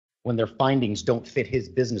when their findings don't fit his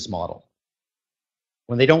business model.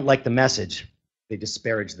 When they don't like the message, they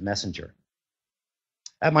disparage the messenger.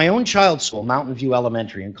 At my own child's school, Mountain View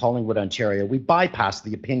Elementary in Collingwood, Ontario, we bypassed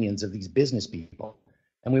the opinions of these business people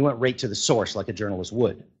and we went right to the source like a journalist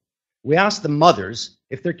would. We asked the mothers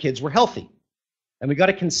if their kids were healthy, and we got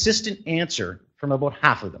a consistent answer from about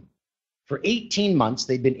half of them. For 18 months,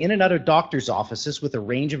 they'd been in and out of doctors' offices with a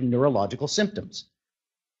range of neurological symptoms.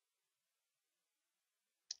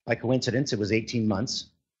 By coincidence, it was 18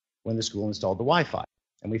 months when the school installed the Wi-Fi,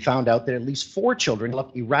 and we found out that at least 4 children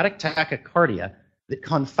developed erratic tachycardia that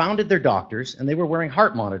confounded their doctors, and they were wearing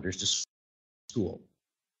heart monitors to school.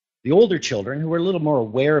 The older children, who were a little more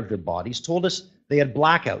aware of their bodies, told us they had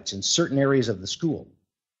blackouts in certain areas of the school.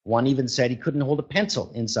 One even said he couldn't hold a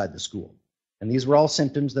pencil inside the school. And these were all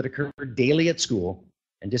symptoms that occurred daily at school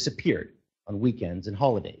and disappeared on weekends and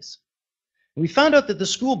holidays. And we found out that the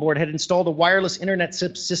school board had installed a wireless internet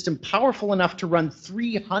system powerful enough to run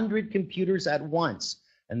 300 computers at once,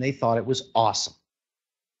 and they thought it was awesome.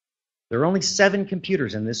 There are only 7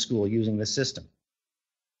 computers in this school using this system.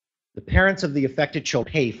 The parents of the affected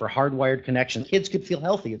children pay for hardwired connection. Kids could feel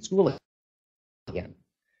healthy at school again.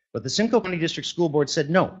 But the Simcoe County District School Board said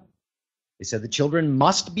no. They said the children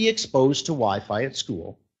must be exposed to Wi-Fi at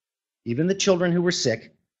school. Even the children who were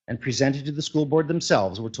sick and presented to the school board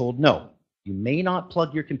themselves were told, no, you may not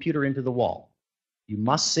plug your computer into the wall. You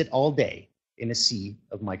must sit all day in a sea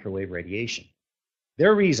of microwave radiation.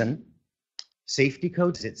 Their reason, safety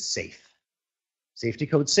code, it's safe. Safety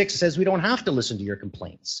code 6 says we don't have to listen to your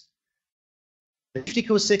complaints. Safety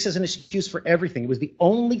code 6 is an excuse for everything. It was the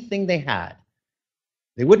only thing they had.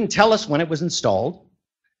 They wouldn't tell us when it was installed.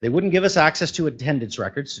 They wouldn't give us access to attendance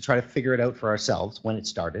records to try to figure it out for ourselves when it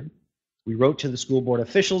started. We wrote to the school board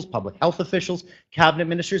officials, public health officials, cabinet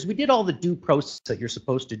ministers. We did all the due process that you're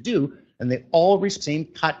supposed to do, and they all received the same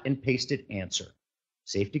cut and pasted answer.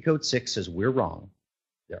 Safety code 6 says we're wrong.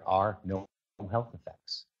 There are no health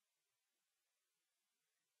effects.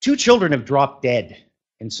 2 children have dropped dead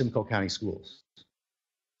in Simcoe County schools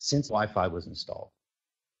since Wi-Fi was installed.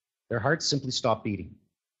 Their hearts simply stopped beating.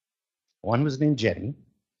 One was named Jenny.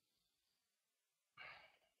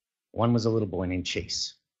 One was a little boy named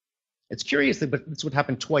Chase. It's curious, but this would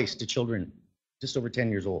happen twice to children just over 10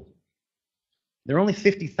 years old. There are only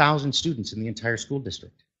 50,000 students in the entire school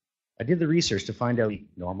district. I did the research to find out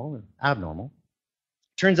normal and abnormal.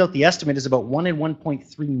 Turns out the estimate is about 1 in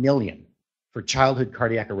 1.3 million for childhood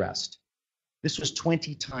cardiac arrest. This was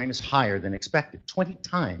 20 times higher than expected. 20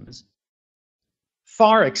 times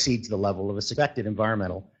far exceeds the level of a suspected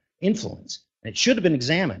environmental influence. And it should have been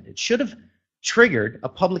examined. It should have triggered a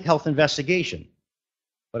public health investigation.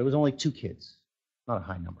 But it was only 2 kids, not a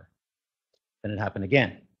high number. Then it happened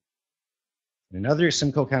again. In another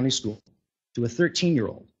Simcoe County school, to a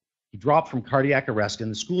 13-year-old. He dropped from cardiac arrest in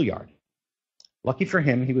the schoolyard. Lucky for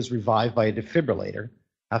him, he was revived by a defibrillator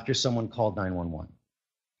after someone called 911.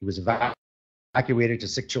 He was evacuated to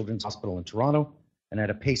Sick Children's Hospital in Toronto and had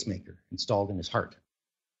a pacemaker installed in his heart.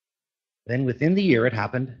 Then within the year, it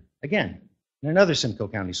happened again in another Simcoe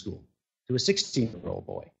County school to a 16-year-old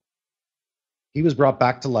boy. He was brought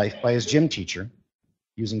back to life by his gym teacher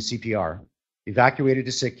using CPR, evacuated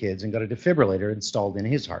to sick kids, and got a defibrillator installed in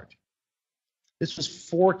his heart. This was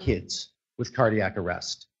 4 kids with cardiac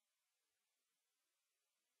arrest.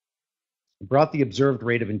 It brought the observed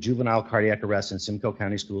rate of juvenile cardiac arrest in Simcoe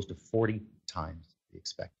County schools to 40 times the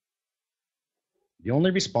expected. The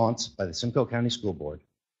only response by the Simcoe County School Board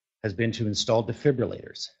has been to install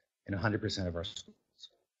defibrillators in 100% of our schools.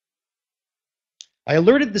 I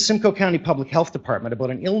alerted the Simcoe County Public Health Department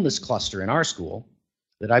about an illness cluster in our school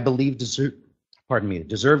that I believe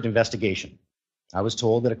deserved investigation. I was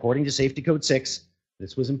told that according to Safety Code 6,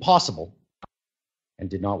 this was impossible and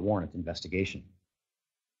did not warrant investigation.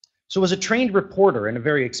 So as a trained reporter and a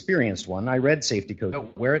very experienced one, I read Safety Code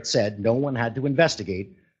where it said no one had to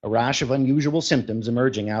investigate a rash of unusual symptoms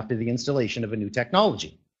emerging after the installation of a new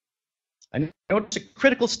technology. I noticed a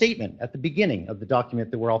critical statement at the beginning of the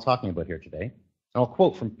document that we're all talking about here today. And I'll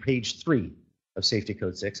quote from page 3 of Safety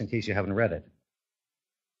Code 6 in case you haven't read it.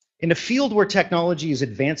 In a field where technology is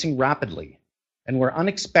advancing rapidly and where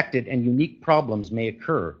unexpected and unique problems may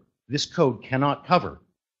occur, this code cannot cover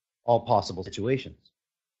all possible situations.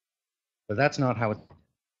 But that's not how it's.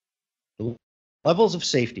 The levels of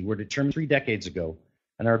safety were determined 3 decades ago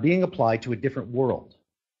and are being applied to a different world.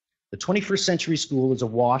 The 21st century school is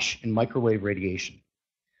awash in microwave radiation.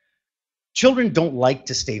 Children don't like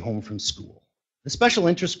to stay home from school. The special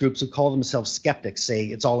interest groups who call themselves skeptics say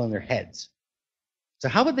it's all in their heads. So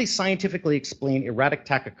how would they scientifically explain erratic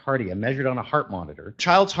tachycardia measured on a heart monitor? A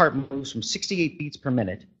child's heart moves from 68 beats per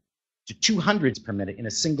minute to 200 per minute in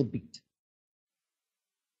a single beat.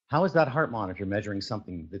 How is that heart monitor measuring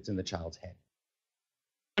something that's in the child's head?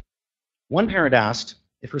 One parent asked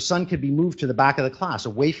if her son could be moved to the back of the class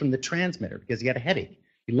away from the transmitter because he had a headache.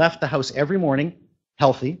 He left the house every morning,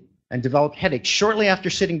 healthy, and developed headaches shortly after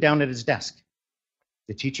sitting down at his desk.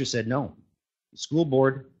 The teacher said no. The school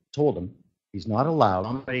board told him he's not allowed to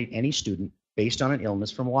accommodate any student based on an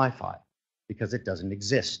illness from Wi-Fi because it doesn't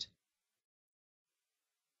exist.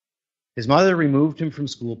 His mother removed him from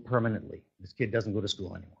school permanently. This kid doesn't go to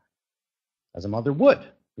school anymore, as a mother would,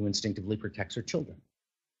 who instinctively protects her children.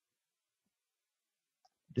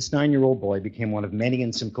 This 9-year-old boy became one of many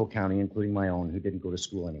in Simcoe County, including my own, who didn't go to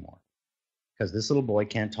school anymore because this little boy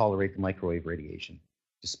can't tolerate the microwave radiation,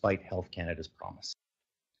 despite Health Canada's promise.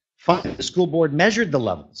 Finally, the school board measured the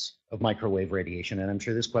levels of microwave radiation, and I'm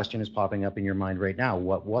sure this question is popping up in your mind right now.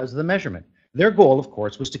 What was the measurement? Their goal, of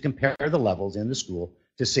course, was to compare the levels in the school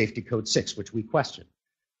to Safety Code 6, which we questioned.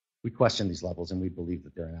 We questioned these levels, and we believe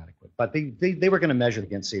that they're inadequate. But they were going to measure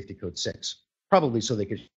against Safety Code 6, probably so they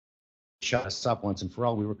could shut us up once and for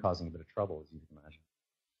all. We were causing a bit of trouble, as you can imagine.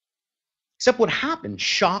 Except what happened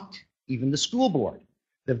shocked even the school board.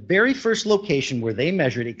 The very first location where they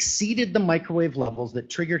measured exceeded the microwave levels that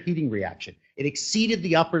trigger heating reaction. It exceeded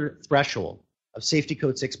the upper threshold of Safety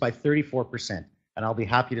Code 6 by 34%, and I'll be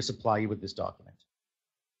happy to supply you with this document.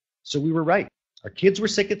 So we were right. Our kids were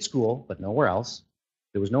sick at school, but nowhere else.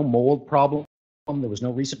 There was no mold problem. There was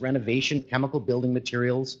no recent renovation, chemical building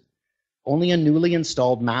materials, only a newly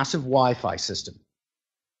installed massive Wi-Fi system.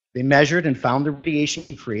 They measured and found the radiation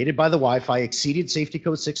created by the Wi-Fi exceeded Safety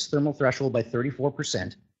Code 6 thermal threshold by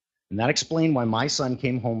 34%, and that explained why my son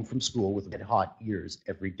came home from school with red-hot ears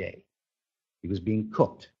every day. He was being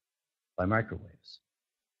cooked by microwaves.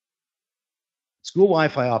 School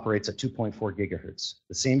Wi-Fi operates at 2.4 gigahertz,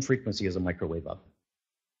 the same frequency as a microwave oven.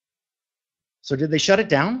 So did they shut it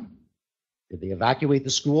down? Did they evacuate the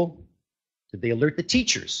school? Did they alert the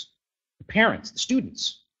teachers, the parents, the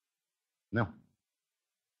students? No.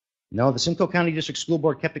 No, the Simcoe County District School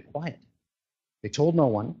Board kept it quiet. They told no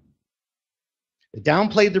one. They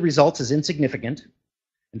downplayed the results as insignificant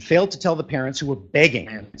and failed to tell the parents who were begging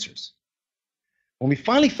answers. When we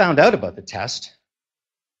finally found out about the test,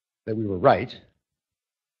 that we were right,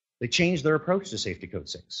 they changed their approach to Safety Code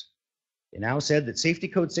 6. They now said that Safety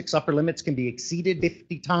Code 6 upper limits can be exceeded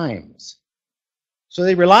 50 times. So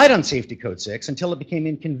they relied on Safety Code 6 until it became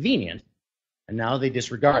inconvenient, and now they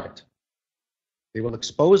disregard it. They will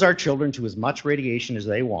expose our children to as much radiation as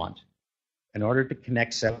they want in order to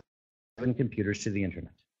connect 7 computers to the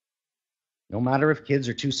internet. No matter if kids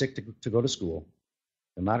are too sick to go to school,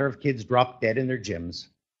 no matter if kids drop dead in their gyms,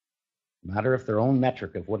 no matter if their own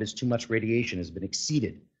metric of what is too much radiation has been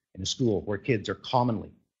exceeded in a school where kids are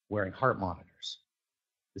commonly wearing heart monitors.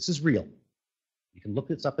 This is real. You can look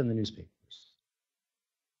this up in the newspapers.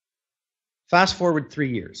 Fast forward 3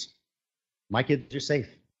 years. My kids are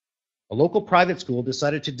safe. A local private school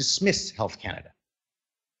decided to dismiss Health Canada,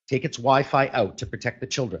 take its Wi-Fi out to protect the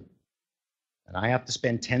children. And I have to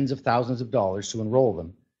spend tens of thousands of dollars to enroll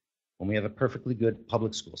them when we have a perfectly good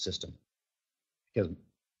public school system. Because the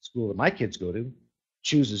school that my kids go to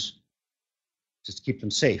chooses to keep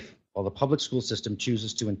them safe, while the public school system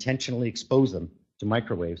chooses to intentionally expose them to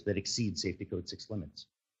microwaves that exceed Safety Code 6 limits.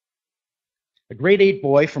 A grade 8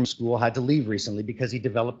 boy from school had to leave recently because he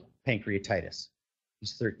developed pancreatitis.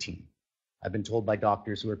 He's 13. I've been told by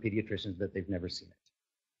doctors who are pediatricians that they've never seen it.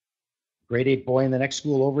 A grade 8 boy in the next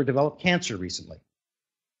school over developed cancer recently.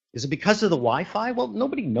 Is it because of the Wi-Fi? Well,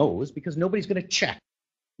 nobody knows because nobody's going to check.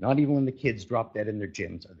 Not even when the kids drop dead in their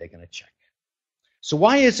gyms are they going to check. So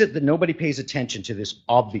why is it that nobody pays attention to this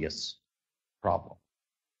obvious problem?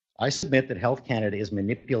 I submit that Health Canada is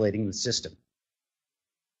manipulating the system.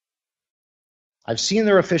 I've seen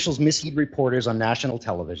their officials mislead reporters on national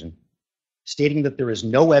television, stating that there is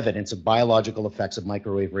no evidence of biological effects of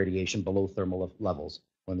microwave radiation below thermal levels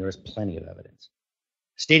when there is plenty of evidence.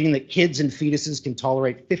 Stating that kids and fetuses can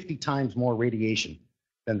tolerate 50 times more radiation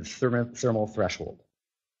than the thermal threshold.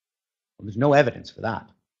 Well, there's no evidence for that.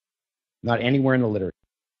 Not anywhere in the literature.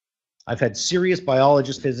 I've had serious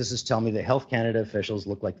biologists, physicists tell me that Health Canada officials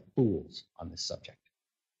look like fools on this subject.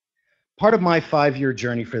 Part of my 5-year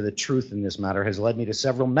journey for the truth in this matter has led me to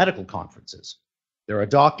several medical conferences. There are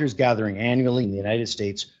doctors gathering annually in the United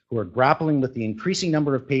States who are grappling with the increasing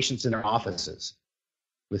number of patients in their offices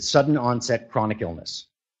with sudden onset chronic illness.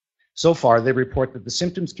 So far, they report that the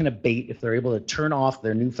symptoms can abate if they're able to turn off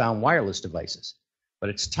their newfound wireless devices.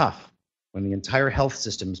 But it's tough when the entire health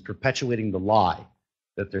system is perpetuating the lie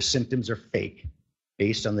that their symptoms are fake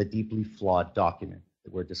based on the deeply flawed document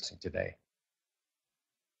that we're discussing today.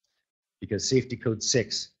 because Safety Code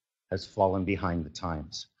 6 has fallen behind the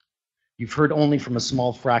times. You've heard only from a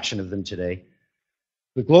small fraction of them today.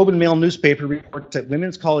 The Globe and Mail newspaper reports that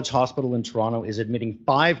Women's College Hospital in Toronto is admitting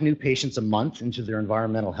 5 new patients a month into their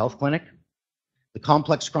environmental health clinic. The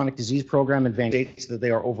Complex Chronic Disease Program in Vancouver states that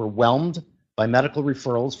they are overwhelmed by medical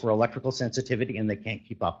referrals for electrical sensitivity and they can't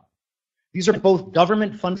keep up. These are both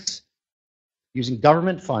government funds, using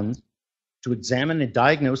government funds to examine and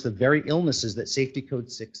diagnose the very illnesses that Safety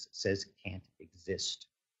Code 6 says can't exist.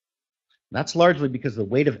 And that's largely because the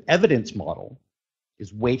weight of evidence model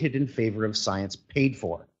is weighted in favor of science paid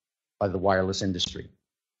for by the wireless industry.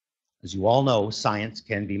 As you all know, science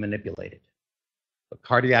can be manipulated. But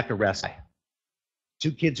cardiac arrest,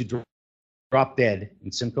 2 kids who dropped dead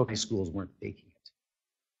in Simcoe County schools weren't faking it.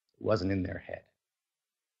 It wasn't in their head.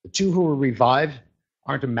 The 2 who were revived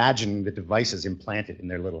aren't imagining the devices implanted in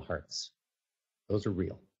their little hearts. Those are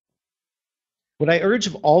real. What I urge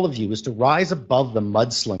of all of you is to rise above the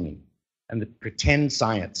mudslinging and the pretend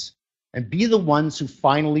science and be the ones who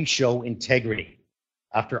finally show integrity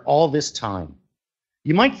after all this time.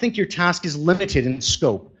 You might think your task is limited in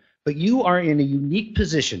scope, but you are in a unique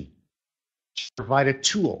position to provide a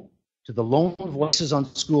tool to the lone voices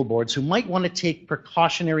on school boards who might want to take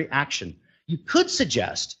precautionary action. You could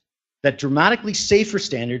suggest that dramatically safer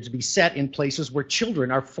standards be set in places where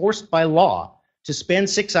children are forced by law to spend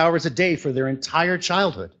 6 hours a day for their entire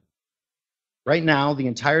childhood. Right now, the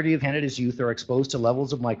entirety of Canada's youth are exposed to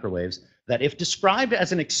levels of microwaves that, if described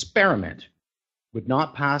as an experiment, would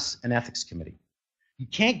not pass an ethics committee. You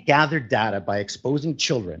can't gather data by exposing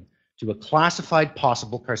children to a classified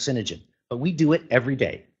possible carcinogen, but we do it every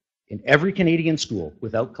day in every Canadian school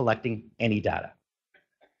without collecting any data.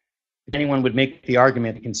 If anyone would make the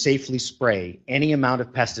argument it can safely spray any amount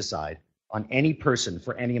of pesticide on any person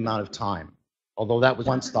for any amount of time, although that was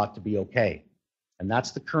once thought to be okay. And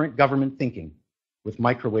that's the current government thinking with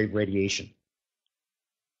microwave radiation.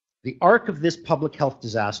 The arc of this public health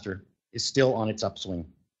disaster is still on its upswing.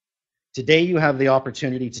 Today, you have the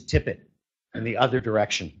opportunity to tip it in the other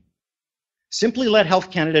direction. Simply let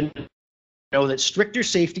Health Canada know that stricter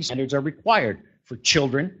safety standards are required for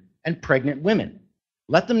children and pregnant women.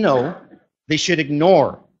 Let them know they should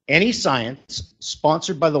ignore any science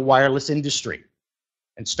sponsored by the wireless industry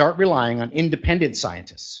and start relying on independent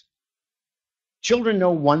scientists. Children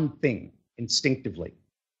know one thing instinctively,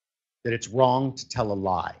 that it's wrong to tell a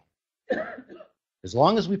lie. As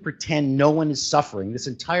long as we pretend no one is suffering, this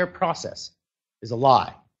entire process is a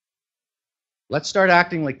lie. Let's start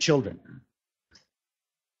acting like children.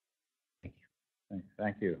 Thank you.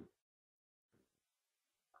 Thank you.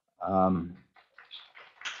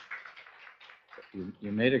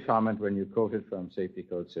 You made a comment when you quoted from Safety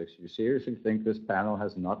Code 6. You seriously think this panel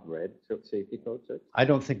has not read Safety Code 6? I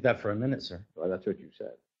don't think that for a minute, sir. Well, that's what you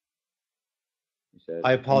said. You said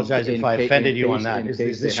I apologize if I offended you on that. Is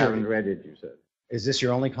this you haven't read it, you said. Is this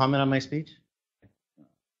your only comment on my speech?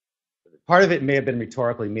 Part of it may have been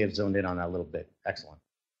rhetorical. You may have zoned in on that a little bit. Excellent.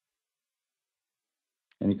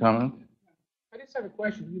 Any comment? I just have a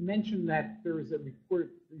question. You mentioned that there was a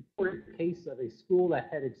reported case of a school that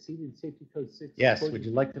had exceeded Safety Code 6. Yes. Would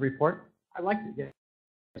you like the report? I'd like to get.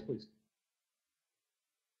 Yes, please.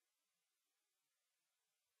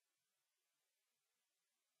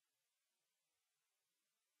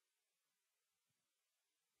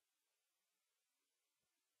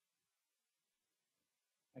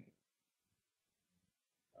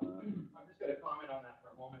 I'm just going to comment on that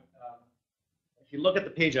for a moment. If you look at the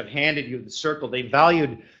page I've handed you, the circle, they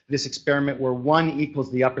valued this experiment where 1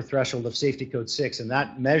 equals the upper threshold of Safety Code 6, and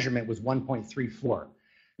that measurement was 1.34.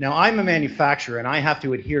 Now, I'm a manufacturer, and I have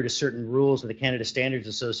to adhere to certain rules of the Canada Standards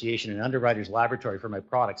Association and Underwriters Laboratory for my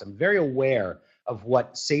products. I'm very aware of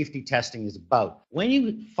what safety testing is about. When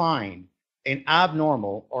you find an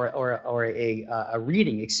abnormal or a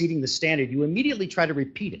reading exceeding the standard, you immediately try to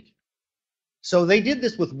repeat it. So they did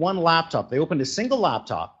this with 1 laptop. They opened a single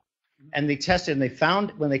laptop and they tested, and they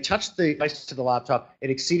found when they touched the device to the laptop, it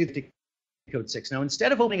exceeded the code 6. Now,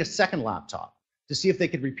 instead of opening a second laptop to see if they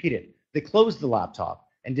could repeat it, they closed the laptop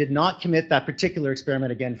and did not commit that particular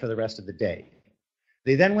experiment again for the rest of the day.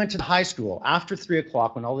 They then went to the high school after 3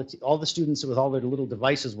 o'clock when all the students with all their little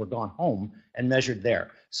devices were gone home and measured there.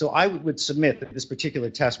 So I would submit that this particular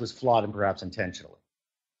test was flawed and perhaps intentionally.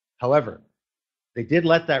 However, they did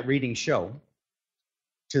let that reading show.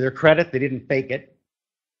 To their credit, they didn't fake it.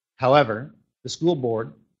 However, the school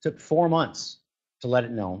board took 4 months to let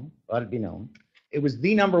it be known. It was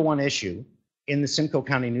the #1 issue in the Simcoe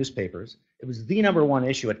County newspapers. It was the #1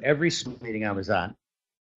 issue at every school meeting I was at.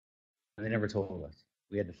 And they never told us.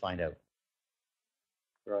 We had to find out.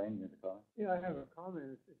 Brian, you have a comment? Yeah, I have a comment.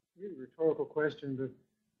 It's really rhetorical. question, but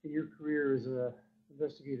in your career as an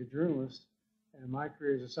investigative journalist and in my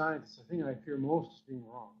career as a scientist, the thing I fear most is being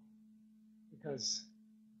wrong. Because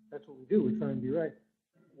that's what we do, we try and be right.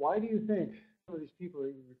 Why do you think some of these people that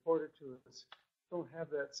you reported to us don't have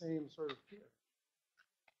that same sort of fear?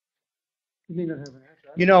 You may not have an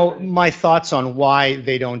answer. You know, my thoughts on why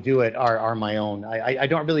they don't do it are my own. I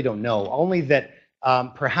really don't know. Only that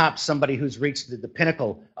perhaps somebody who's reached the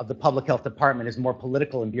pinnacle of the public health department is more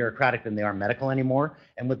political and bureaucratic than they are medical anymore.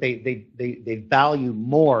 And what they value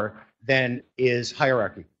more than is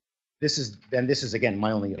hierarchy. This is again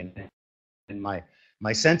my only opinion and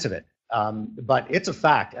my sense of it. But it's a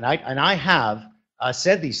fact, and I have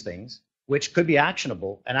said these things, which could be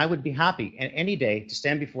actionable, and I would be happy any day to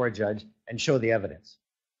stand before a judge and show the evidence.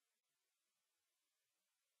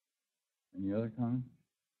 Any other comment,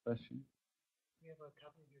 question? Do you have a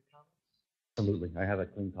copy of your comments? Absolutely, I have a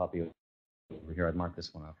clean copy over here. I'd mark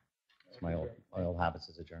this one off. It's my old habits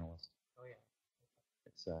as a journalist. Oh, yeah.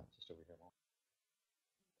 It's just over here.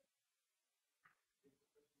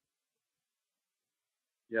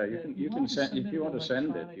 Yeah, you can send, if you want to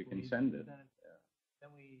send it, you can send it.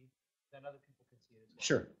 Then other people can see it as well.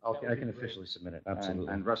 Sure, That would I be can great. officially submit it.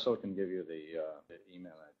 Absolutely. And Russell can give you the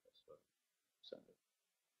email address. So send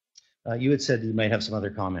it. You had said you might have some other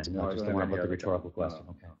comments, No, I not just don't the have one any about the other rhetorical comments.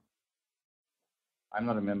 question. No, Okay. I'm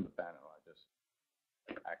not a member panel. I just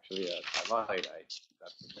actually I lied.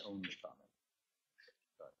 That's the only comment.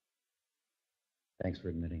 Thanks for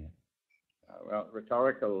admitting it. Well,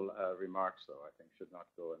 rhetorical remarks, though, I think should not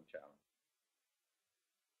go unchallenged.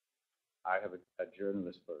 I have a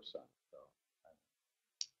journalist for a son, so.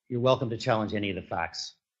 You're welcome to challenge any of the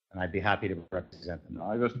facts, and I'd be happy to represent them.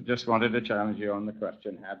 I just wanted to challenge you on the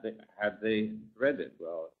question, had they read it?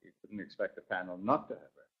 Well, you couldn't expect the panel not to have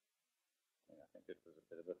read it. I think it was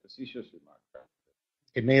a bit of a facetious remark.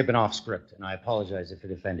 It may have been off script, and I apologize if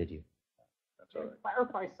it offended you. That's all right.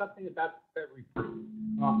 Clarify something about that report.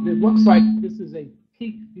 It looks like this is a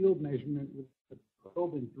peak field measurement with the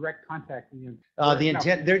probe in direct contact with The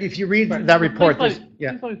intent there, if you read that report, Please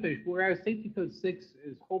yeah. let me finish. Whereas safety code 6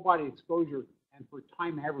 is whole body exposure and for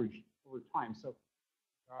time averaged over time. So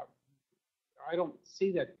I don't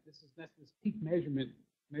see that this peak measurement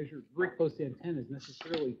measured very close to the antenna is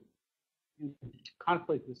necessarily in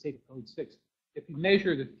conflict with safety code 6. If you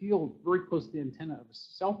measure the field very close to the antenna of a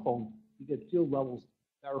cell phone, you get field levels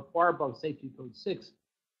that are far above safety code 6.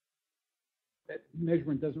 That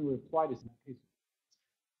measurement doesn't really apply to this case.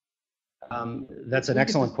 That's an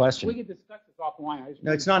excellent question. We could discuss this offline.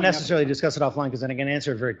 No, it's not necessarily discuss it offline because then I can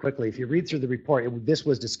answer it very quickly. If you read through the report, this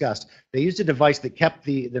was discussed. They used a device that kept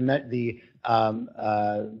the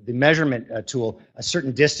measurement tool a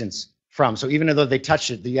certain distance from. So even though they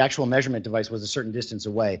touched it, the actual measurement device was a certain distance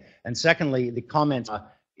away. And secondly, the comments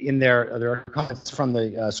in there are comments from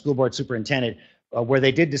the school board superintendent where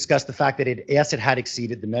they did discuss the fact that it had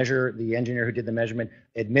exceeded the measure. The engineer who did the measurement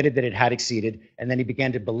admitted that it had exceeded, and then he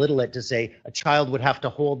began to belittle it to say a child would have to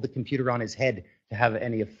hold the computer on his head to have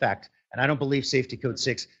any effect. And I don't believe safety code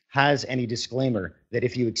 6 has any disclaimer that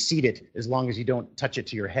if you exceed it, as long as you don't touch it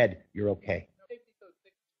to your head, you're okay. Safety code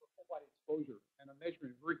 6 is for whole body exposure, and a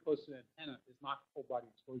measurement very close to the antenna is not whole body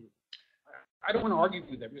exposure. I don't want to argue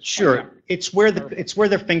with them. Sure, it's where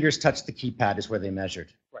their fingers touch the keypad is where they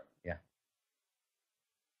measured. Right. Yeah.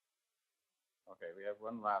 Okay, we have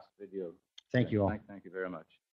one last video. Thank you all. Thank you very much.